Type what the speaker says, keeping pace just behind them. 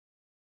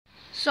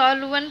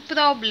Solve one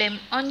problem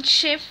on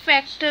shape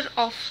factor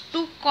of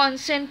two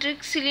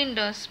concentric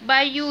cylinders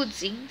by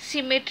using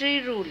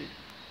symmetry rule.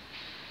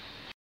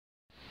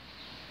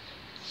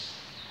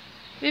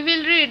 We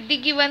will read the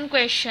given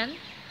question.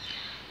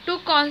 Two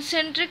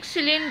concentric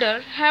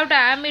cylinders have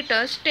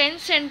diameters 10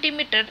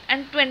 cm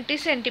and 20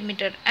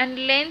 cm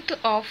and length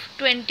of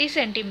 20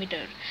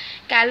 cm.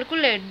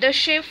 Calculate the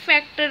shape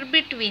factor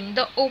between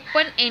the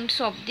open ends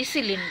of the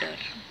cylinder.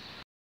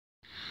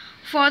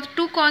 For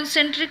two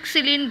concentric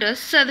cylinders,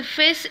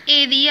 surface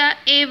area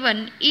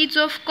A1 is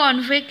of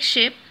convex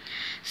shape,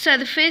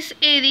 surface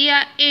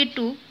area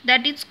A2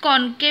 that is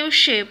concave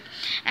shape,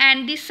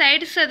 and the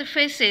side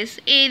surfaces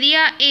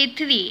area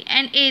A3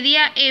 and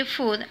area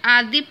A4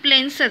 are the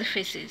plane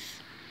surfaces.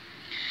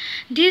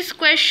 This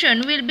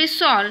question will be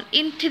solved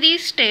in 3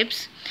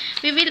 steps.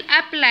 We will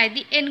apply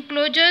the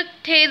enclosure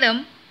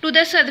theorem to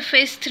the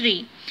surface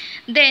 3.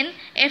 Then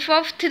f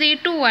of 3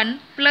 to 1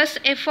 plus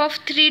f of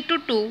 3 to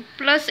 2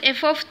 plus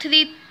f of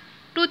 3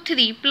 to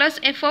 3 plus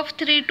f of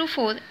 3 to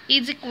 4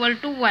 is equal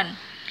to 1.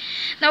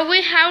 Now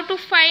we have to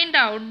find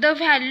out the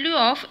value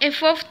of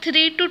f of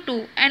 3 to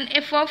 2 and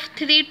f of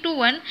 3 to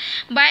 1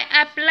 by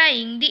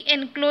applying the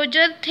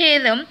enclosure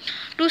theorem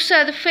to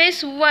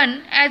surface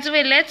 1 as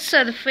well as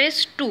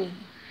surface 2.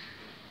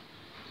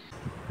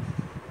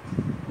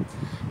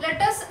 Let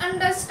us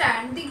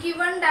understand the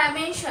given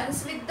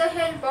dimensions with the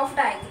help of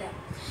diagram.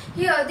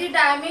 Here the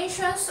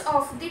dimensions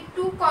of the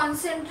two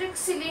concentric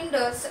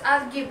cylinders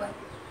are given.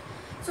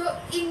 So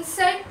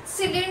inside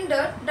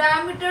cylinder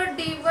diameter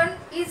D1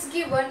 is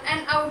given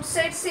and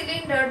outside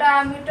cylinder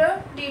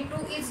diameter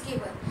D2 is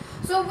given.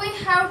 So we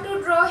have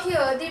to draw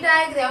here the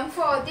diagram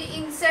for the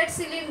inside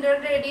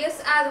cylinder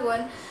radius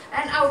R1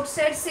 and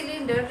outside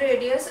cylinder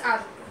radius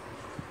R2.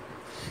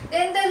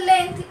 Then the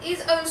length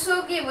is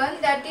also given,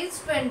 that is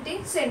 20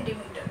 cm.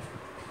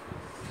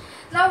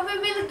 Now we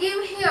will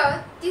give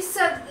here this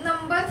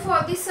number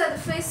for the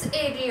surface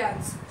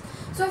areas.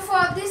 So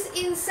for this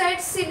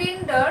inside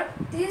cylinder,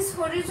 this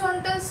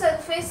horizontal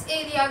surface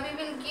area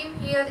we will give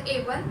here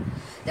A1.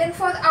 Then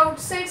for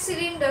outside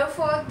cylinder,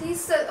 for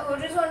this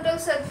horizontal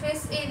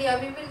surface area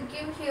we will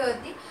give here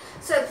the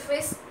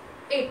surface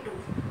A2.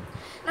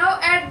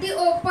 Now at the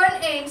open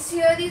ends,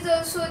 here is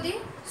also the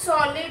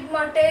solid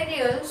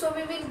material. So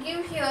we will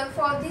give here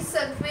for this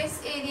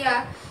surface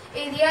area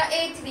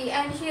A3,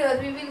 and here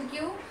we will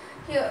give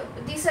here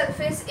the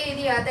surface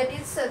area, that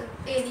is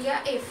area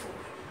A4.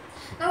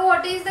 Now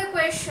what is the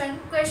question?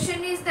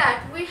 Question is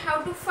that we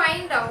have to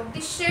find out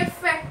the shape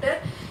factor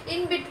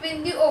in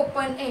between the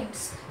open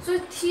ends. So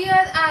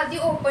here are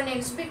the open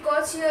ends,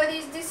 because here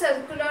is the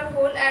circular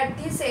hole at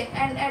this end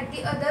and at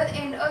the other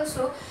end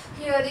also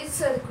here is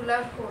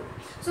circular hole.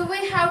 So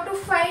we have to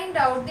find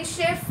out the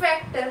shape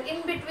factor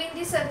in between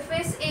the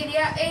surface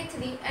area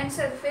A3 and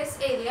surface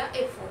area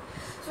A4.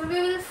 So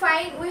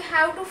we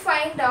have to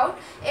find out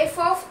f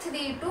of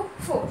 3 to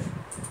 4.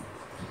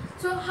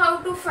 So how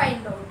to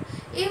find out?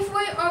 If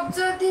we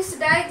observe this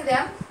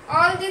diagram,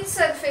 all these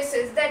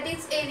surfaces, that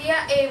is area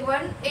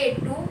A1,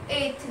 A2,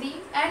 A3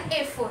 and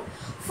A4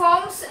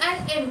 forms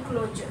an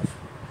enclosure.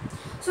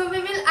 So we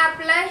will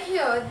apply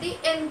here the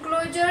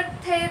enclosure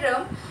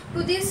theorem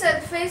to the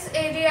surface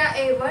area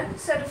A1,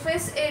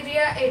 surface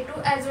area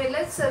A2 as well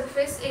as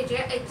surface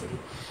area A3.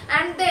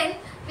 And then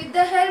with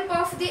the help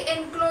of the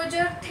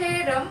enclosure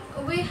theorem,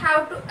 we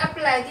have to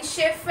apply the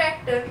shape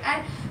factor,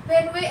 and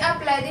when we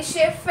apply the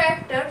shape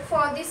factor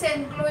for this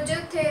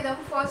enclosure theorem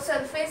for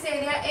surface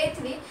area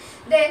A3,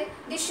 then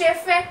the shape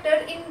factor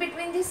in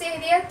between this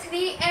area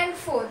 3 and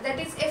 4, that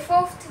is f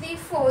of 3,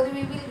 4,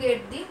 we will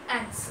get the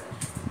answer.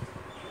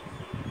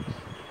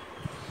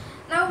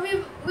 Now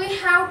we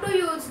have to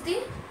use the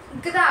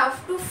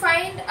graph to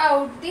find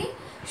out the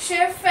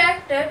shape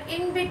factor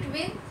in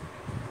between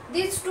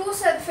these two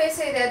surface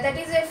areas, that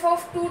is f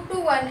of 2 to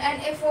 1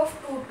 and f of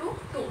 2 to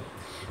 2,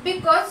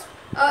 because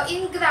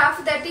in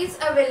graph that is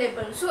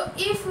available. So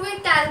if we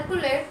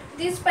calculate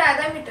these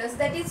parameters,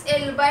 that is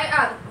L by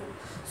R2.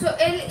 So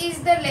L is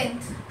the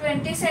length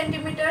 20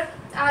 cm,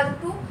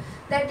 R2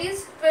 that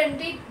is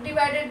 20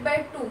 divided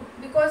by 2,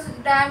 because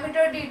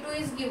diameter D2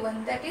 is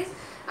given, that is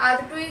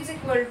R2 is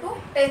equal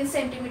to 10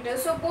 cm.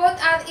 So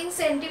both are in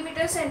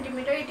centimeter,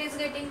 it is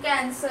getting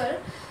cancelled.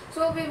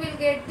 So we will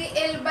get the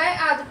L by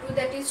R2,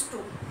 that is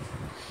 2.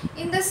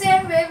 In the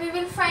same way we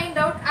will find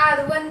out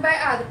R1 by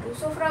R2.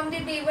 So from the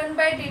D1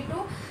 by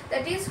D2,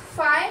 that is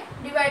 5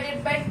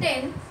 divided by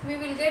 10, we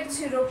will get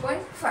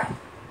 0.5.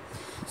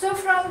 So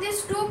from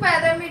these two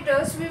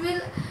parameters we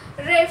will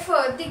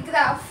refer the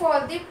graph for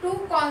the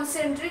two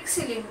concentric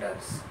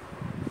cylinders.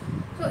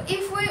 So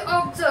if we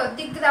observe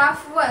the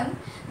graph 1,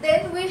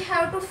 then we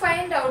have to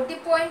find out the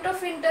point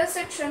of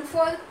intersection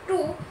for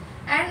 2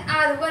 and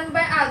R1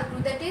 by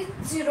R2, that is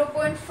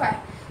 0.5.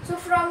 So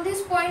from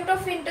this point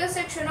of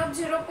intersection of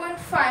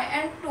 0.5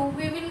 and 2,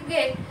 we will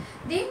get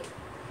the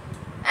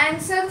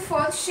answer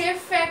for shape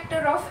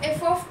factor of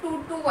f of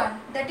 2 to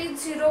 1, that is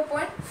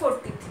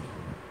 0.43.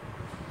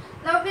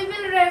 Now we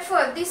will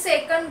refer the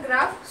second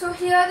graph. So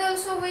here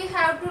also we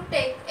have to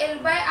take L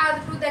by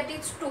R2, that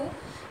is 2,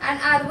 and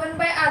R1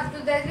 by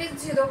R2, that is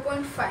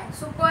 0.5.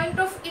 So point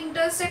of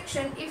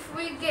intersection if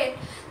we get,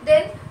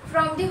 then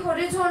from the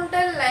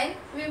horizontal line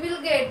we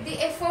will get the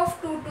f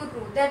of 2 to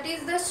 2, that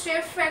is the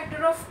shape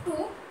factor of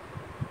 2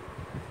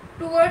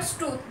 towards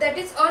 2, that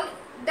is on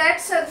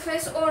that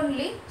surface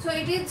only. So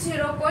it is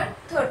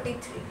 0.33.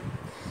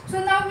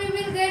 So now we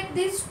will get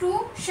these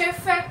two shape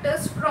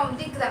factors from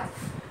the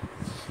graph.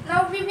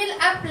 Now we will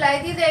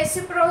apply the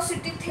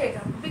reciprocity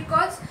theorem,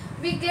 because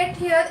we get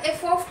here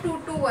f of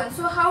 2 to 1.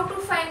 So how to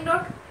find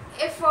out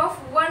f of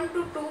 1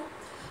 to 2?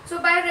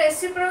 So by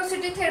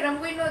reciprocity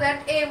theorem we know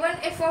that a1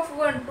 f of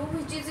 1 to,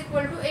 which is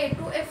equal to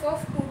a2 f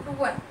of 2 to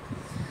 1.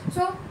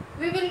 So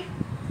we will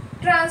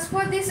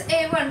transfer this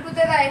a1 to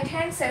the right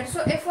hand side.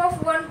 So f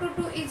of 1 to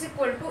 2 is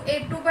equal to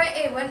a2 by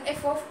a1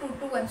 f of 2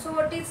 to 1. So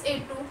what is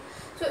a2?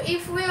 So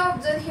if we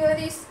observe, here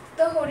is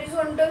the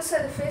horizontal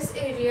surface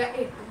area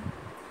a2.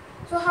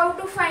 So how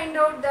to find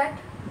out that?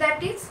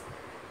 That is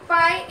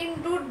pi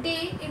into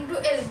d into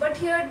L, but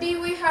here d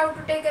we have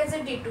to take as a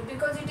d2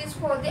 because it is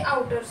for the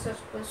outer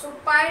circle. So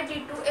pi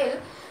d to L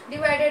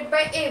divided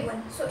by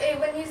a1. So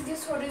a1 is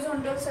this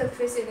horizontal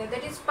surface area,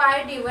 that is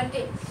pi d1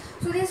 L.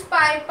 So this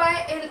pi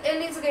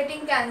L is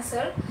getting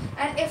cancelled,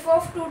 and f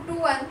of 2 to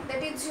 1,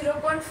 that is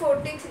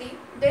 0.43.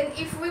 Then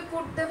if we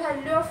put the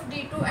value of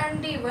d2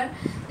 and d1,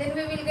 then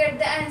we will get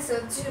the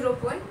answer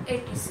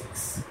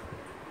 0.86.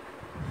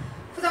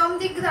 From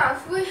the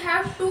graph we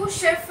have two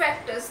shape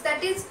factors,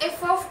 that is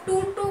f of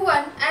 2 to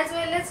 1 as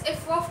well as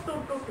f of 2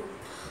 to 2.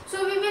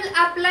 So we will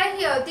apply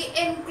here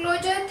the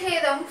enclosure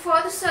theorem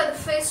for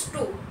surface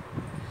 2.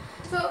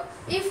 So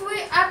if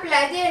we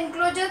apply the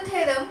enclosure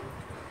theorem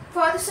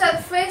for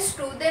surface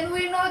 2, then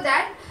we know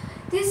that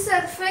this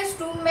surface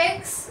 2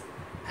 makes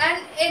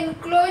an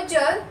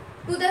enclosure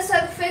to the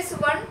surface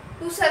 1,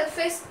 to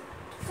surface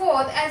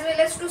 4 as well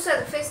as to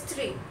surface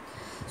 3.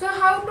 So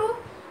how to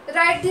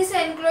write this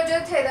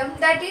enclosure theorem?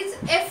 That is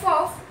f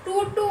of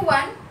 2 to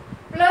 1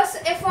 plus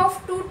f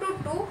of 2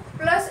 to 2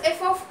 plus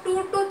f of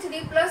 2 to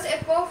 3 plus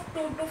f of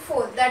 2 to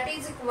 4, that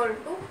is equal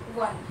to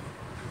 1.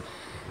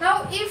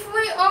 Now if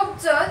we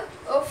observe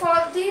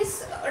for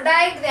this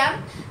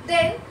diagram,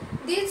 then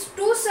these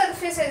two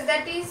surfaces,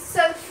 that is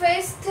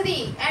surface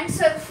 3 and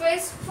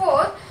surface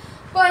 4,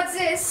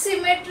 possess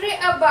symmetry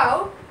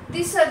about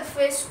the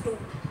surface 2.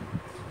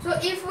 So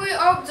if we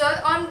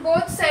observe on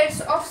both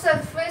sides of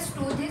surface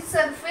 2, this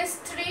surface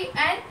 3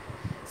 and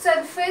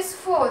surface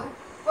 4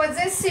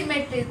 possess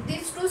symmetry.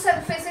 These two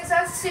surfaces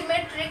are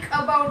symmetric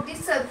about the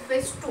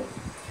surface 2.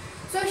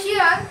 So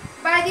here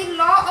by the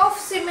law of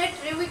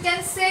symmetry we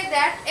can say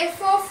that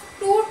f of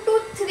 2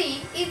 to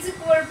 3 is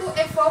equal to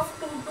f of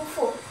 2 to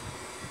 4.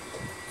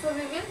 So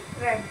we will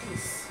write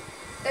this.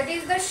 That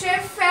is the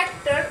shape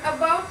factor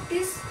about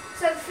this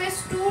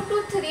surface 2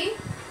 to 3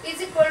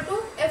 is equal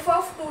to f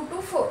of 2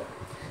 to 4.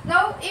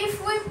 Now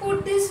if we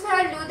put this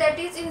value, that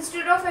is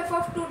instead of f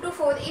of 2 to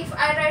 4, if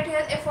I write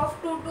here f of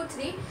 2 to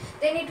 3,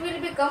 then it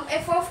will become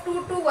f of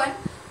 2 to 1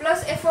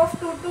 plus f of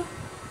 2 to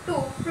 2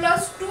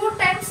 plus 2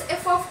 times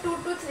f of 2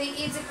 to 3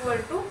 is equal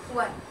to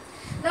 1.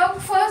 Now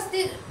first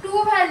the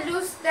two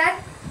values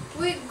that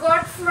we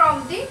got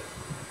from the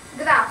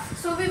graph.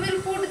 So we will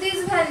put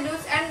these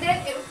values, and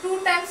then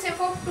 2 times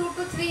f of 2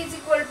 to 3 is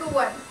equal to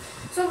 1.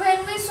 So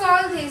when we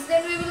solve this,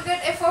 then we will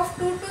get f of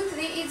 2 to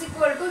 3 is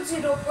equal to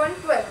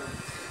 0.12.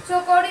 So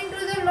according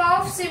to the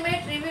law of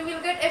symmetry, we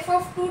will get f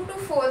of 2 to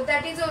 4,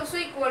 that is also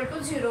equal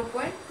to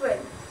 0.12.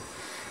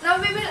 Now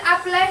we will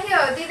apply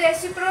here the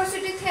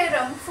reciprocity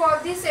theorem for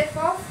this f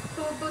of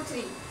 2 to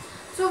 3.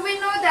 So we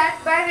know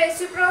that by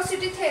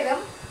reciprocity theorem,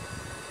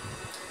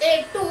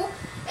 a2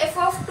 f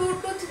of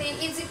 2 to 3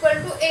 is equal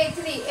to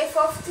a3 f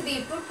of 3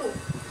 to 2.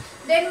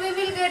 Then we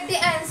will get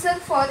the answer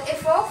for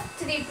f of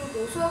 3 to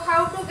 2. So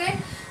how to get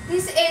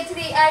this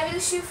a3? I will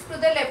shift to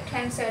the left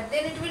hand side.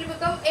 Then it will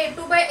become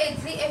a2 by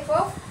a3 f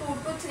of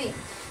 2 to 3.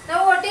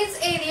 Now what is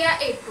area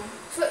a2?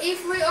 So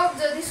if we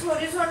observe this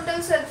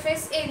horizontal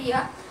surface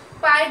area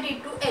pi d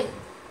to L.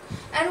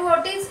 And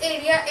what is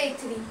area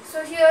a3?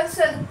 So here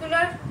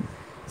circular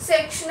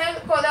sectional,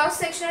 cross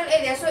sectional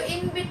area. So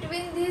in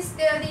between this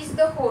there is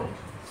the hole.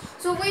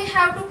 So we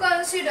have to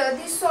consider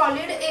the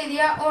solid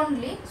area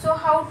only. So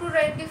how to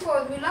write the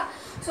formula?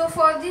 So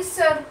for this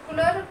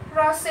circular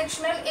cross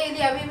sectional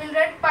area we will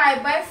write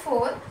pi by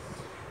 4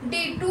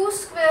 d2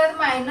 square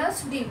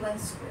minus d1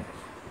 square.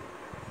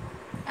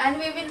 And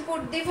we will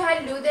put the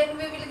value, then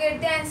we will get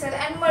the answer,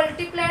 and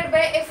multiplied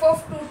by f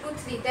of 2 to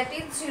 3, that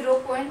is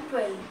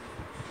 0.12.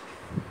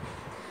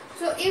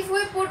 So if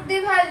we put the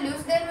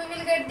values, then we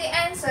will get the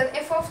answer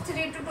f of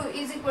 3 to 2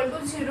 is equal to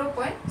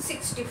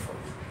 0.64.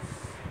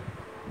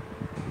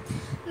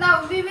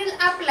 Now we will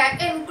apply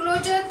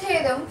enclosure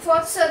theorem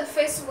for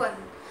surface 1.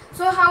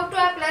 So how to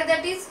apply?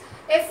 That is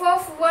f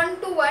of 1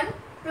 to 1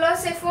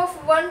 plus f of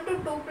 1 to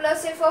 2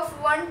 plus f of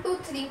 1 to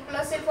 3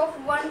 plus f of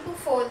 1 to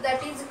 4,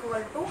 that is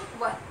equal to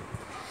 1.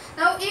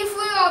 Now if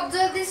we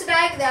observe this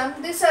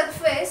diagram, the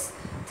surface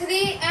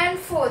 3 and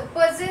 4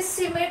 possess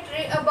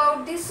symmetry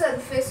about the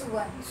surface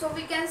 1. So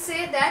we can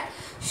say that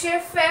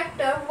shape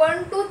factor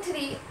 1 to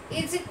 3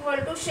 is equal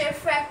to shape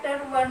factor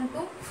 1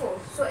 to 4.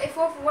 So f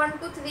of 1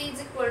 to 3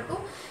 is equal to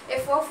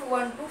f of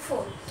 1 to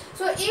 4.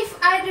 So if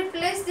I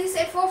replace this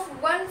f of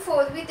 1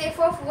 4 with f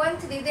of 1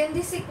 3, then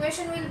this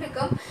equation will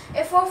become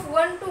f of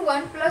 1 to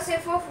 1 plus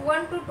f of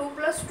 1 to 2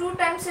 plus 2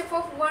 times f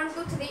of 1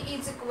 to 3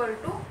 is equal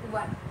to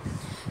 1.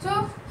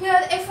 So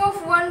here f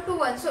of 1 to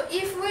 1. So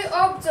if we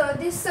observe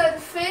the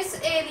surface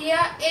area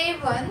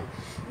A1,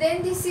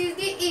 then this is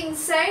the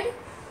inside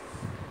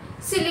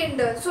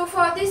cylinder. So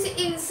for this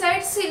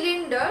inside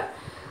cylinder,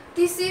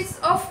 this is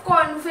of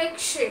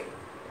convex shape.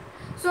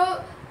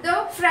 So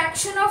the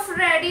fraction of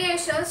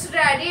radiations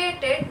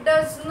radiated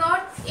does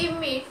not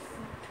emit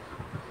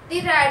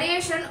the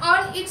radiation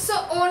on its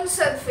own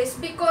surface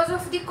because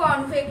of the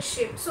convex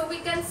shape. So we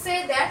can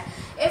say that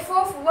f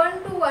of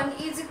 1 to 1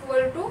 is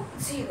equal to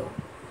 0.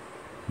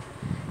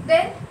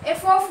 Then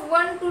f of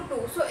 1 to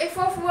 2. So f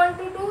of 1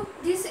 to 2,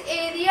 this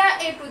area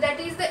A2, that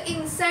is the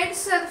inside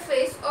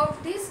surface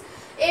of this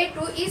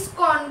A2 is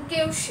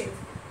concave shape.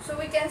 So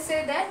we can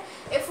say that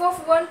f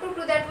of 1 to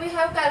 2, that we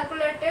have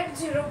calculated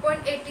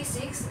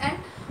 0.86 and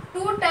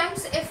 2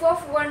 times f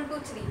of 1 to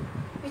 3,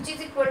 which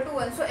is equal to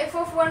 1. So f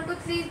of 1 to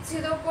 3 is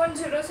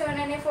 0.07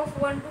 and f of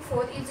 1 to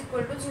 4 is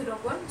equal to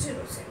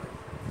 0.07.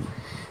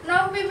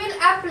 Now we will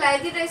apply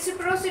the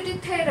reciprocity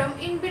theorem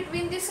in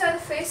between the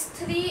surface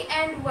 3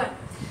 and 1.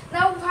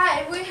 Now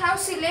why we have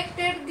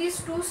selected these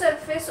two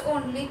surfaces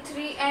only,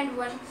 3 and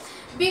 1?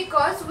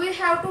 Because we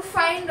have to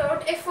find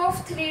out f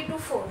of 3 to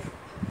 4.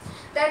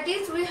 That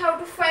is, we have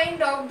to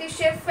find out the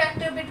shape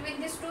factor between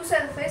these two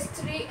surfaces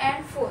 3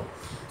 and 4.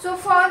 So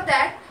for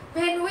that,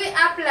 when we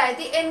apply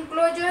the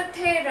enclosure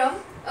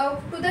theorem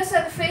to the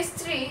surface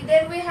 3,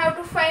 then we have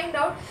to find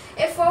out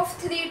f of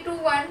 3 to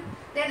 1,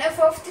 then f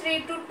of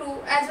 3 to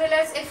 2, as well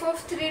as f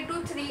of 3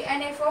 to 3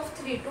 and f of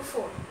 3 to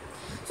 4.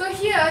 So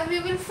here we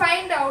will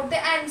find out the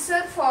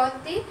answer for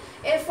the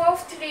f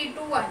of 3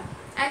 to 1.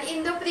 And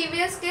in the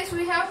previous case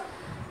we have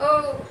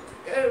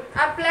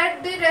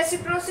applied the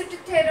reciprocity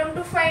theorem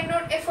to find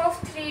out f of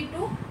 3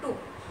 to 2.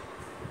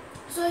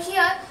 So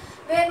here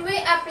when we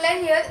apply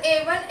here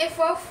A1 f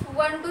of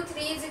 1 to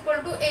 3 is equal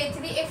to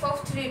A3 f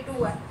of 3 to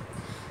 1.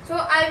 So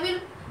I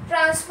will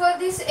transfer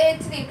this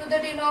A3 to the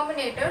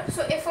denominator.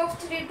 So f of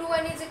 3 to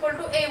 1 is equal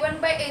to A1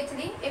 by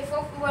A3 f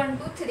of 1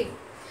 to 3.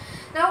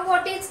 Now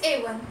what is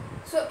A1?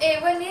 So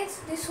A1 is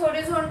this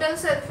horizontal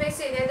surface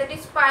area, that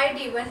is pi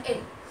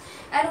d1L.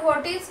 And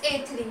what is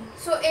A3?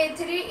 So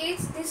A3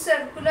 is this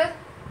circular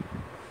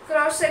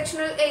cross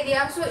sectional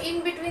area. So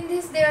in between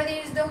this there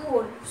is the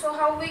hole. So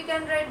how we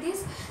can write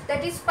this?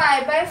 That is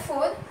pi by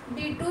 4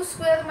 d2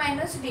 square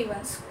minus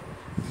d1 square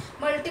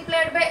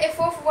multiplied by f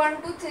of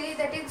 1 to 3,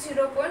 that is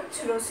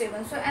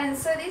 0.07. So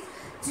answer is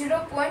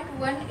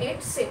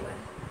 0.187.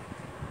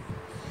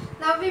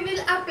 Now we will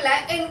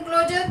apply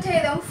enclosure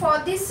theorem for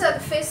this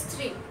surface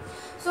 3.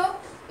 So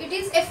it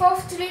is f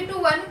of 3 to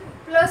 1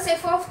 plus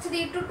f of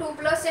 3 to 2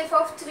 plus f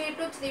of 3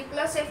 to 3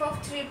 plus f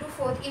of 3 to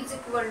 4 is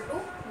equal to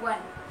 1.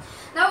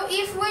 Now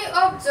if we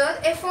observe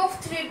f of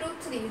 3 to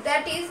 3,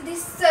 that is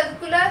this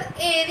circular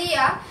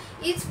area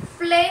is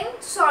plane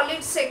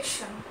solid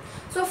section.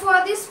 So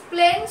for this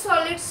plane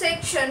solid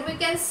section, we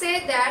can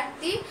say that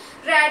the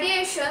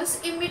radiations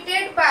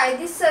emitted by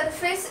the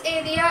surface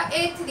area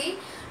A3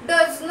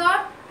 does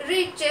not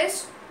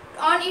reaches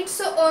on its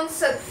own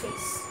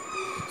surface.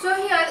 So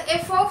here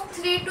f of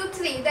 3 to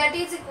 3, that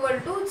is equal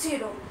to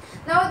 0.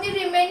 Now the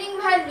remaining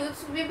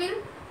values we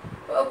will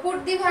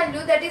put the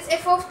value, that is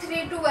f of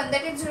 3 to 1,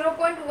 that is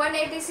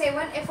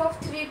 0.187, f of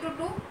 3 to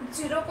 2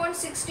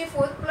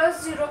 0.64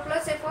 plus 0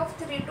 plus f of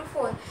 3 to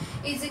 4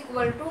 is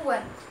equal to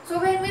 1. So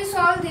when we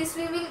solve this,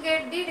 we will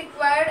get the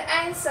required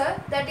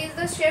answer, that is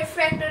the shape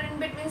factor in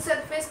between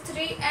surface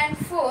 3 and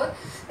 4,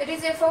 that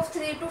is f of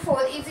 3 to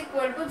 4 is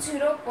equal to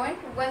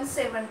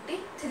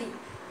 0.173.